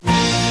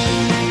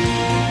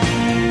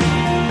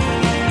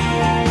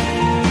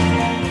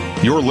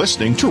You're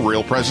listening to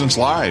Real Presence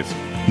Live.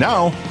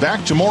 Now,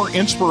 back to more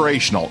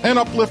inspirational and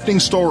uplifting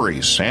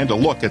stories and a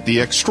look at the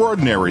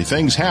extraordinary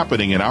things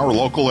happening in our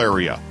local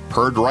area.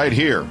 Heard right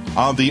here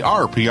on the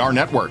RPR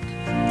Network.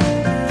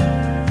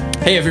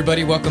 Hey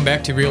everybody, welcome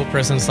back to Real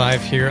Presence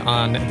Live here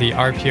on the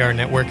RPR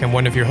Network. I'm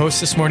one of your hosts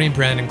this morning,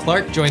 Brandon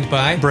Clark, joined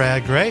by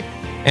Brad Gray.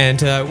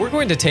 And we're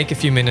going to take a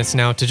few minutes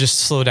now to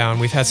just slow down.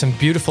 We've had some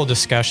beautiful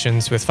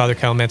discussions with Father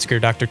Kyle Metzger,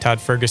 Dr. Todd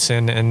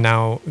Ferguson, and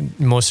now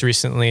most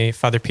recently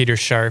Father Peter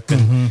Sharp.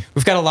 And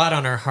we've got a lot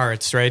on our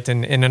hearts, right?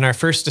 And in our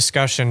first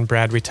discussion,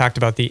 Brad, we talked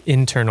about the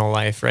internal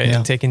life, right? Yeah.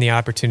 And taking the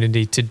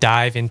opportunity to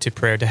dive into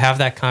prayer, to have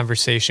that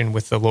conversation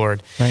with the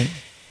Lord. Right.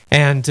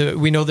 And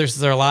we know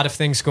there are a lot of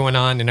things going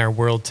on in our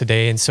world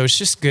today, and so it's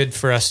just good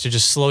for us to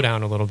just slow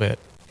down a little bit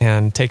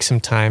and take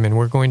some time. And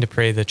we're going to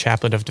pray the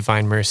Chaplet of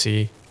Divine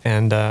Mercy.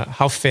 And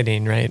how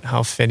fitting, right?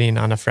 How fitting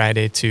on a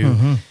Friday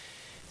to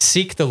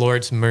seek the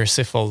Lord's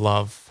merciful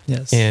love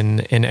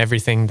in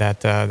everything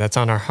that's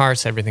on our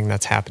hearts, everything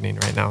that's happening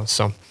right now.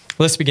 So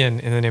let's begin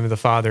in the name of the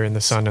Father, and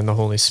the Son, and the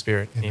Holy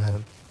Spirit.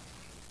 Amen.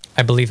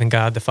 I believe in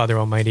God, the Father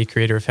Almighty,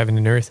 creator of heaven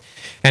and earth,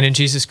 and in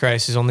Jesus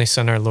Christ, his only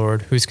Son, our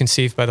Lord, who was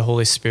conceived by the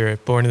Holy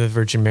Spirit, born of the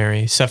Virgin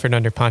Mary, suffered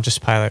under Pontius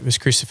Pilate, was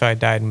crucified,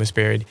 died, and was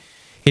buried.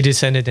 He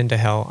descended into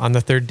hell. On the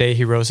third day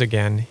he rose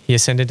again. He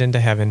ascended into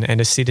heaven and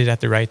is seated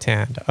at the right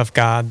hand of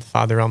God, the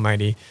Father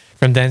Almighty.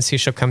 From thence he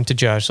shall come to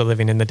judge the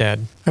living and the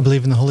dead. I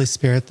believe in the Holy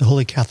Spirit, the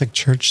Holy Catholic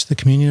Church, the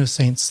communion of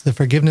saints, the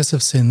forgiveness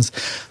of sins,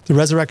 the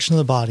resurrection of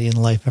the body,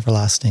 and life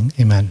everlasting.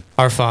 Amen.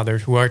 Our Father,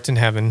 who art in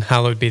heaven,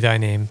 hallowed be thy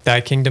name.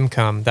 Thy kingdom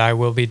come, thy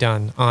will be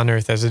done, on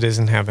earth as it is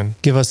in heaven.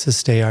 Give us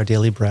this day our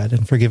daily bread,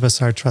 and forgive us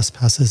our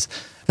trespasses,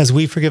 as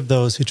we forgive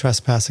those who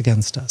trespass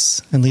against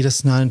us. And lead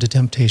us not into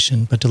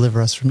temptation, but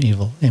deliver us from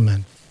evil.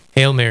 Amen.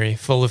 Hail Mary,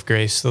 full of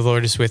grace, the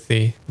Lord is with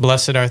thee.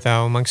 Blessed art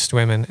thou amongst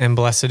women, and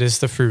blessed is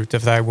the fruit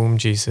of thy womb,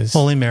 Jesus.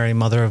 Holy Mary,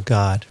 Mother of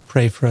God,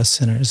 pray for us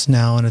sinners,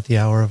 now and at the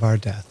hour of our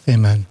death.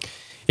 Amen.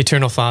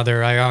 Eternal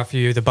Father, I offer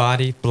you the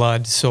body,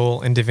 blood,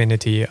 soul, and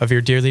divinity of your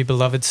dearly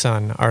beloved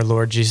Son, our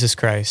Lord Jesus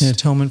Christ. In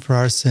atonement for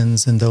our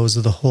sins and those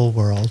of the whole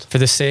world. For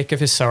the sake of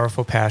his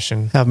sorrowful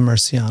passion. Have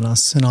mercy on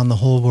us and on the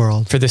whole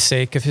world. For the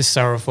sake of his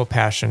sorrowful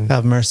passion.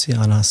 Have mercy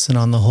on us and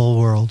on the whole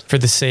world. For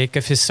the sake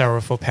of his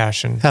sorrowful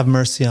passion. Have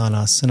mercy on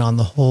us and on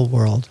the whole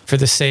world. For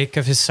the sake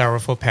of his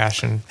sorrowful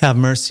passion. Have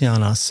mercy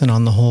on us and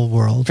on the whole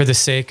world. For the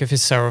sake of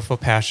his sorrowful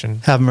passion.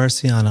 Have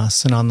mercy on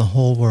us and on the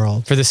whole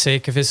world. For the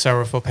sake of his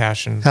sorrowful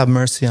passion. Have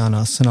mercy on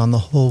us and on the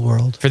whole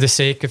world. For the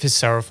sake of his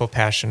sorrowful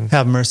passion.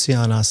 Have mercy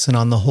on us and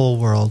on the whole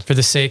world. For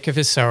the sake of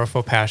his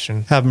sorrowful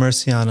passion. Have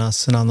mercy on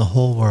us and on the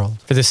whole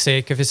world. For the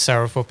sake of his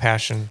sorrowful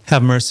passion.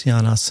 Have mercy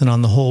on us and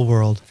on the whole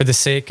world. For the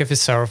sake of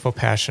his sorrowful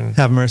passion.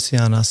 Have mercy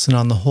on us and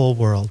on the whole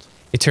world.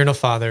 Eternal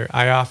Father,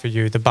 I offer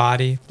you the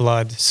body,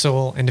 blood,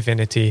 soul, and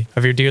divinity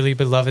of your dearly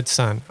beloved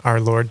Son, our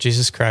Lord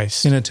Jesus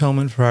Christ. In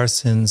atonement for our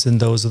sins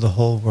and those of the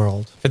whole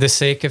world. For the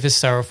sake of his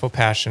sorrowful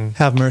passion.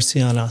 Have mercy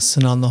on us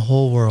and on the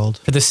whole world.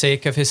 For the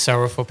sake of his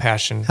sorrowful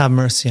passion. Have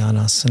mercy on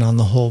us and on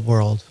the whole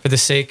world. For the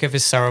sake of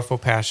his sorrowful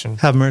passion.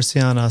 Have mercy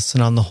on us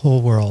and on the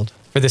whole world.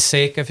 For the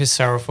sake of his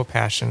sorrowful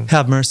passion.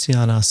 Have mercy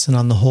on us and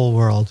on the whole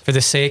world. For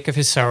the sake of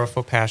his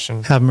sorrowful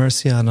passion. Have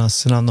mercy on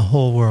us and on the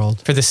whole world.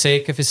 For the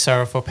sake of his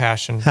sorrowful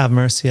passion. Have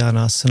mercy on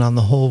us and on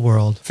the whole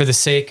world. For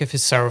the sake of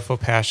his sorrowful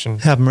passion.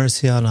 Have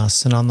mercy on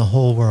us and on the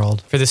whole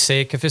world. For the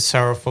sake of his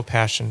sorrowful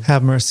passion.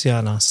 Have mercy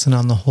on us and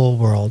on the whole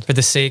world. For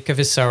the sake of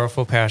his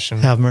sorrowful passion.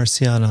 Have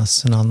mercy on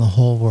us and on the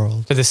whole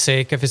world. For the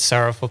sake of his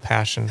sorrowful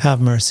passion.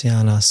 Have mercy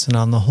on us and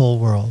on the whole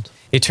world.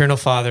 Eternal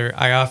Father,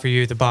 I offer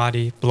you the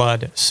body,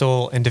 blood,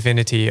 soul, and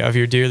divinity of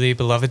your dearly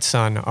beloved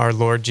Son, our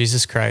Lord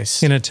Jesus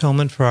Christ. In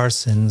atonement for our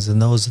sins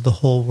and those of the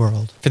whole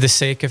world. For the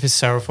sake of his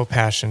sorrowful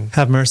passion.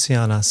 Have mercy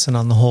on us and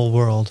on the whole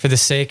world. For the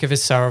sake of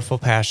his sorrowful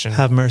passion.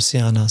 Have mercy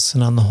on us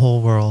and on the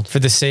whole world. For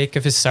the sake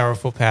of his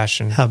sorrowful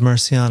passion. Have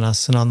mercy on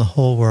us and on the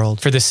whole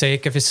world. For the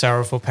sake of his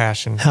sorrowful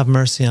passion. Have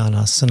mercy on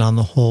us and on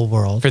the whole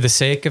world. For the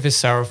sake of his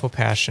sorrowful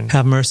passion.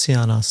 Have mercy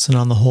on us and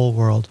on the whole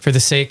world. For the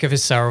sake of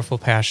his sorrowful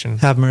passion.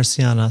 Have mercy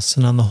on us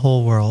and on the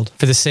whole world.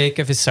 For the sake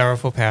of his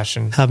sorrowful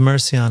passion. Have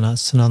mercy on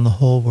us and on the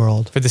whole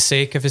world. For the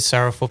sake of his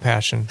sorrowful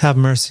passion. Have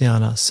mercy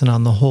on us and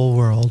on the whole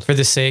world. For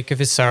the sake of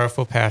his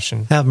sorrowful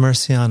passion. Have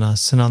mercy on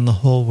us and on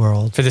the whole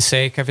world. For the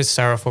sake of his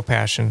sorrowful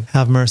passion.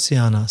 Have mercy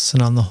on us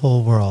and on the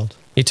whole world.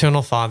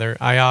 Eternal Father,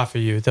 I offer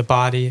you the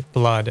body,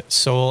 blood,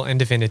 soul, and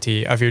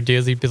divinity of your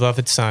dearly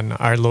beloved Son,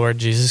 our Lord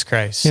Jesus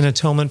Christ. In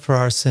atonement for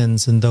our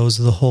sins and those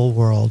of the whole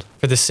world.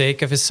 For the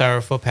sake of his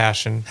sorrowful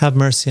passion. Have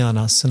mercy on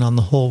us and on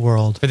the whole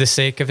world. For the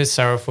sake of his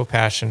sorrowful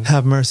passion.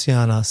 Have mercy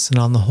on us and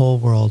on the whole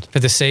world. For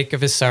the sake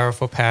of his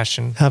sorrowful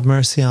passion. Have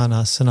mercy on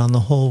us and on the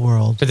whole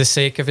world. For the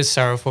sake of his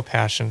sorrowful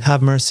passion.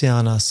 Have mercy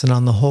on us and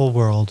on the whole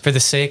world. For the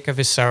sake of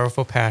his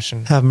sorrowful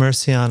passion. Have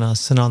mercy on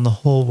us and on the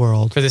whole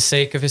world. For the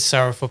sake of his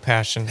sorrowful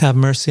passion. Have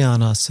mercy mercy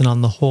on us and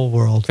on the whole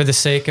world. For the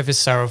sake of his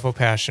sorrowful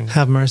passion.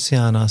 Have mercy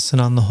on us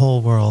and on the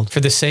whole world. For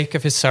the sake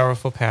of his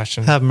sorrowful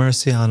passion. Have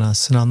mercy on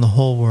us and on the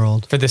whole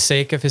world. For the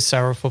sake of his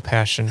sorrowful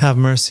passion. Have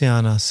mercy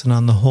on us and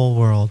on the whole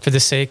world. For the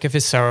sake of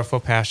his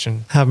sorrowful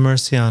passion. Have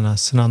mercy on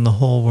us and on the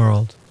whole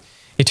world.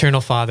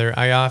 Eternal Father,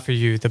 I offer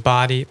you the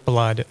body,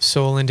 blood,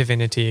 soul, and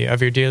divinity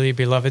of your dearly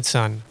beloved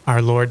Son,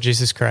 our Lord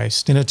Jesus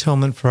Christ, in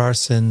atonement for our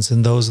sins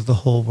and those of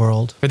the whole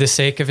world. For the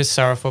sake of his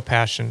sorrowful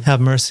passion.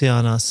 Have mercy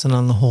on us and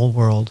on the whole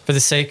world. For the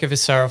sake of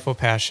his sorrowful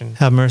passion.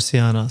 Have mercy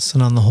on us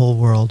and on the whole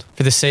world.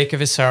 For the sake of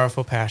his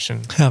sorrowful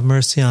passion. Have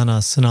mercy on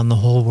us and on the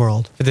whole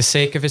world. For the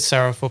sake of his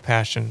sorrowful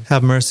passion.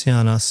 Have mercy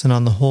on us and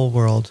on the whole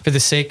world. For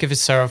the sake of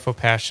his sorrowful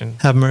passion.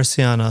 Have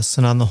mercy on us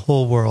and on the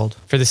whole world.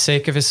 For the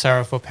sake of his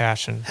sorrowful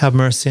passion. Have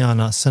mercy on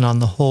us and on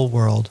the whole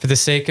world. For the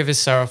sake of his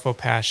sorrowful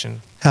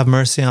passion. Have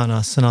mercy on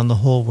us and on the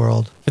whole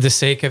world. For the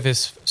sake of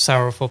his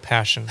sorrowful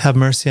passion. Have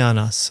mercy on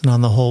us and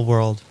on the whole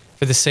world.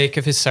 For the sake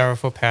of his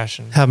sorrowful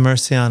passion. Have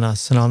mercy on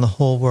us and on the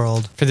whole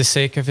world. For the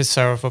sake of his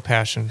sorrowful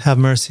passion. Have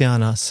mercy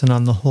on us and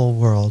on the whole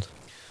world.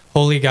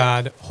 Holy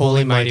God,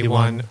 Holy Mighty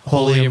One,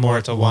 Holy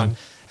Immortal One,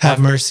 have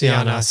mercy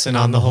on us and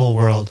on the whole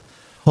world.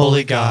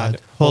 Holy God,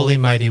 Holy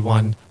Mighty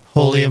One,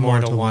 Holy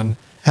Immortal One,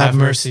 have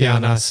mercy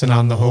on us and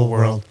on the whole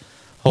world.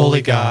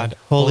 Holy God,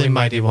 Holy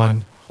Mighty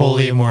One,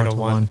 Holy Immortal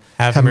One,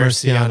 have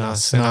mercy on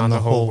us and on the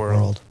whole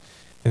world.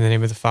 In the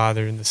name of the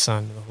Father, and the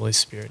Son, and the Holy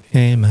Spirit.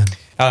 Amen.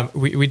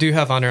 We do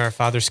have Honor Our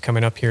Fathers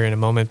coming up here in a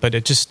moment, but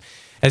it just,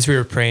 as we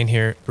were praying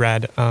here,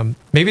 Brad,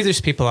 maybe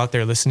there's people out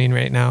there listening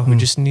right now who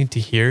just need to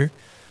hear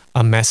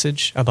a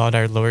message about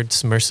our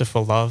Lord's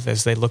merciful love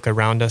as they look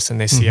around us and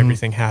they see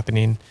everything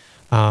happening.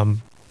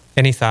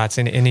 Any thoughts,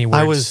 any words?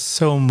 I was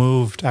so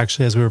moved,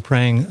 actually, as we were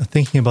praying,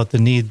 thinking about the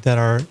need that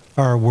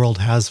our world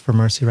has for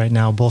mercy right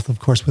now, both, of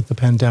course, with the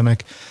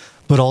pandemic,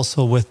 but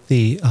also with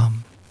the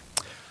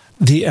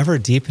ever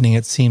deepening,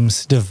 it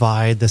seems,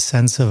 divide, the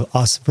sense of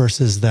us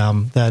versus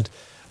them, that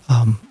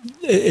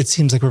it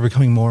seems like we're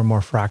becoming more and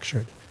more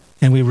fractured.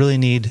 And we really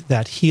need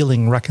that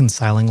healing,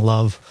 reconciling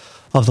love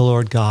of the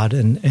Lord God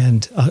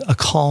and a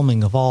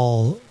calming of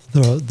all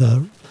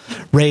the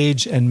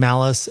rage and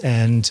malice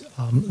and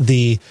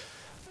the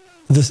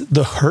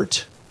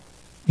hurt,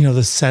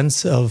 the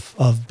sense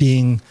of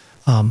being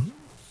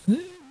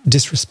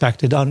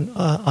disrespected,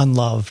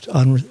 unloved,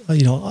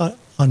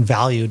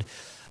 unvalued.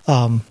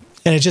 And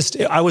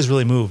I was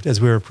really moved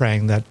as we were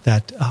praying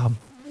that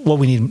what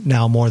we need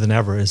now more than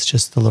ever is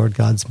just the Lord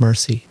God's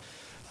mercy.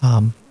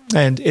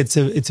 And it's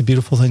a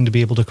beautiful thing to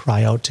be able to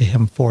cry out to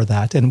him for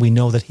that. And we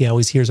know that he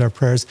always hears our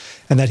prayers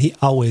and that he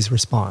always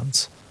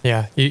responds.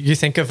 Yeah, you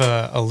think of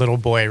a little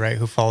boy, right,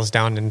 who falls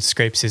down and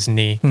scrapes his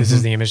knee. This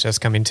is the image that's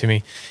coming to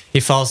me. He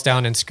falls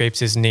down and scrapes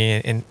his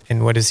knee,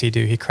 and what does he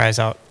do? He cries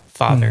out,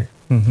 "Father."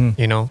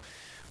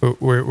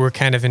 We're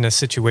kind of in a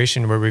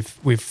situation where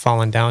we've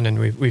fallen down and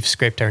we've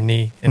scraped our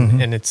knee,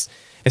 and it's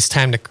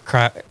time to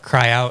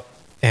cry out,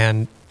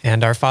 and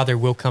our Father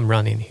will come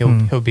running.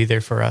 He'll be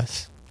there for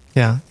us.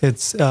 Yeah,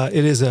 it's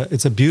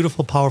a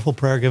beautiful, powerful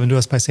prayer given to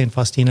us by Saint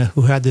Faustina,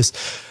 who had this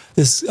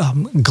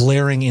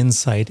glaring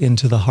insight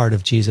into the heart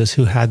of Jesus,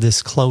 who had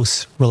this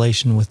close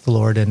relation with the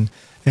Lord, and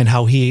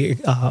how he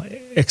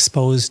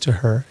exposed to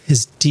her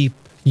his deep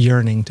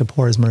yearning to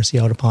pour his mercy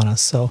out upon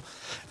us. So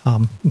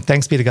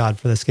thanks be to God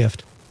for this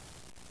gift.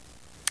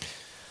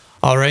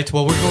 All right,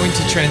 well, we're going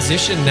to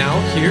transition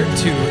now here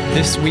to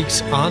this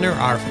week's Honor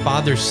Our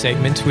Fathers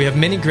segment. We have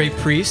many great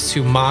priests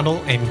who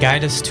model and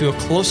guide us to a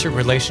closer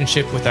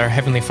relationship with our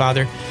Heavenly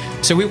Father.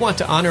 So we want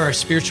to honor our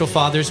spiritual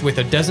fathers with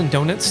a dozen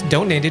donuts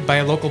donated by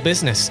a local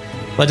business.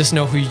 Let us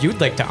know who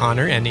you'd like to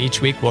honor, and each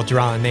week we'll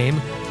draw a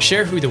name,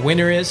 share who the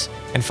winner is,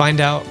 and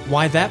find out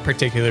why that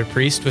particular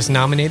priest was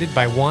nominated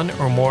by one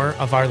or more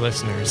of our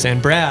listeners.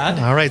 And Brad?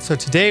 All right, so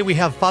today we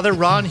have Father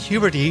Ron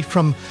Huberty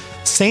from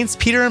Saints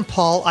Peter and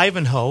Paul,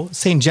 Ivanhoe,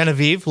 St.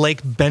 Genevieve,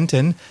 Lake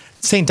Benton,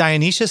 St.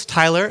 Dionysius,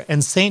 Tyler,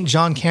 and St.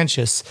 John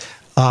Cantius,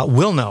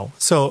 Wilno.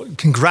 So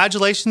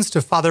congratulations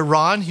to Father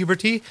Ron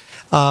Huberty.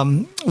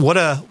 What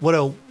a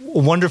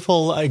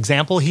wonderful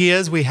example he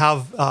is. We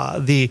have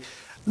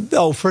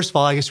first of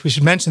all, I guess we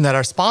should mention that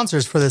our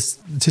sponsors for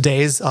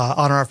today's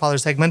Honor Our Father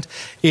segment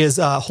is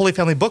Holy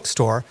Family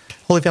Bookstore.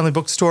 Holy Family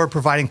Bookstore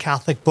providing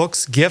Catholic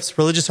books, gifts,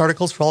 religious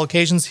articles for all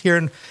occasions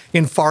here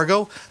in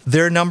Fargo.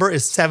 Their number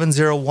is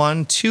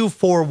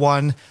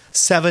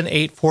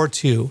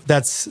 701-241-7842.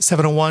 That's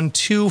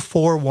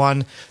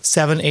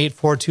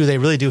 701-241-7842. They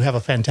really do have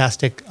a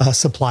fantastic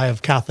supply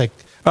of Catholic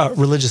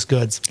religious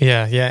goods.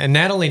 Yeah. And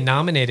Natalie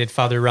nominated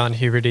Father Ron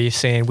Huberty,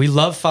 saying, "We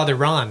love Father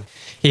Ron.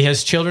 He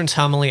has children's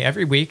homily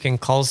every week and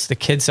calls the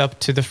kids up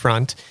to the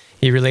front.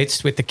 He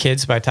relates with the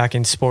kids by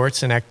talking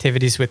sports and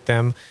activities with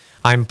them.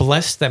 I'm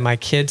blessed that my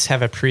kids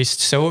have a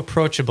priest so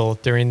approachable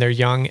during their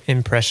young,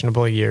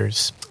 impressionable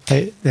years."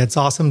 It's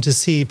awesome to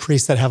see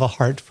priests that have a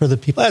heart for the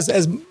people.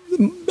 As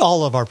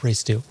all of our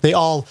priests do. They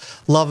all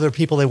love their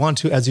people. They want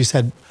to, as you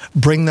said,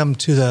 bring them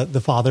to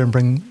the Father and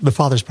bring the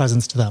Father's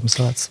presence to them.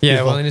 So that's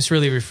beautiful. Well, and it's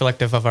really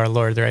reflective of our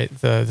Lord, right?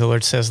 The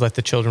Lord says, "Let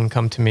the children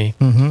come to me."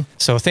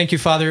 So thank you,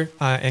 Father,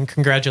 and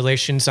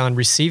congratulations on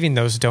receiving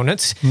those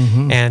donuts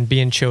and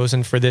being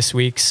chosen for this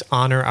week's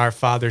Honor Our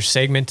Father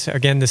segment.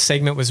 Again, this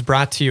segment was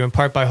brought to you in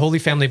part by Holy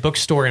Family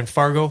Bookstore in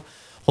Fargo.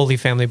 Holy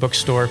Family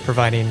Bookstore,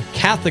 providing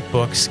Catholic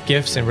books,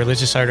 gifts, and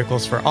religious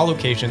articles for all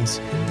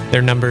occasions.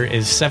 Their number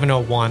is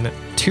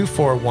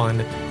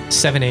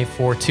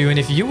 701-241-7842. And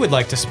if you would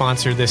like to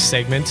sponsor this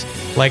segment,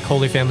 like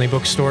Holy Family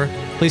Bookstore,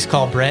 please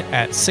call Brett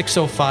at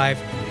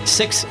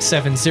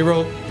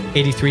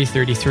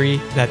 605-670-8333.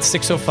 That's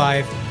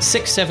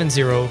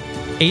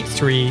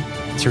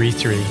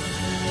 605-670-8333.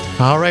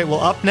 All right, well,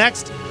 up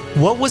next,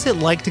 what was it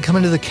like to come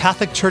into the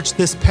Catholic Church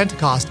this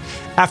Pentecost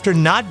after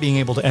not being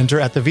able to enter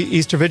at the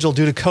Easter Vigil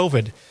due to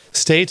COVID?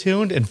 Stay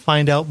tuned and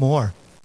find out more.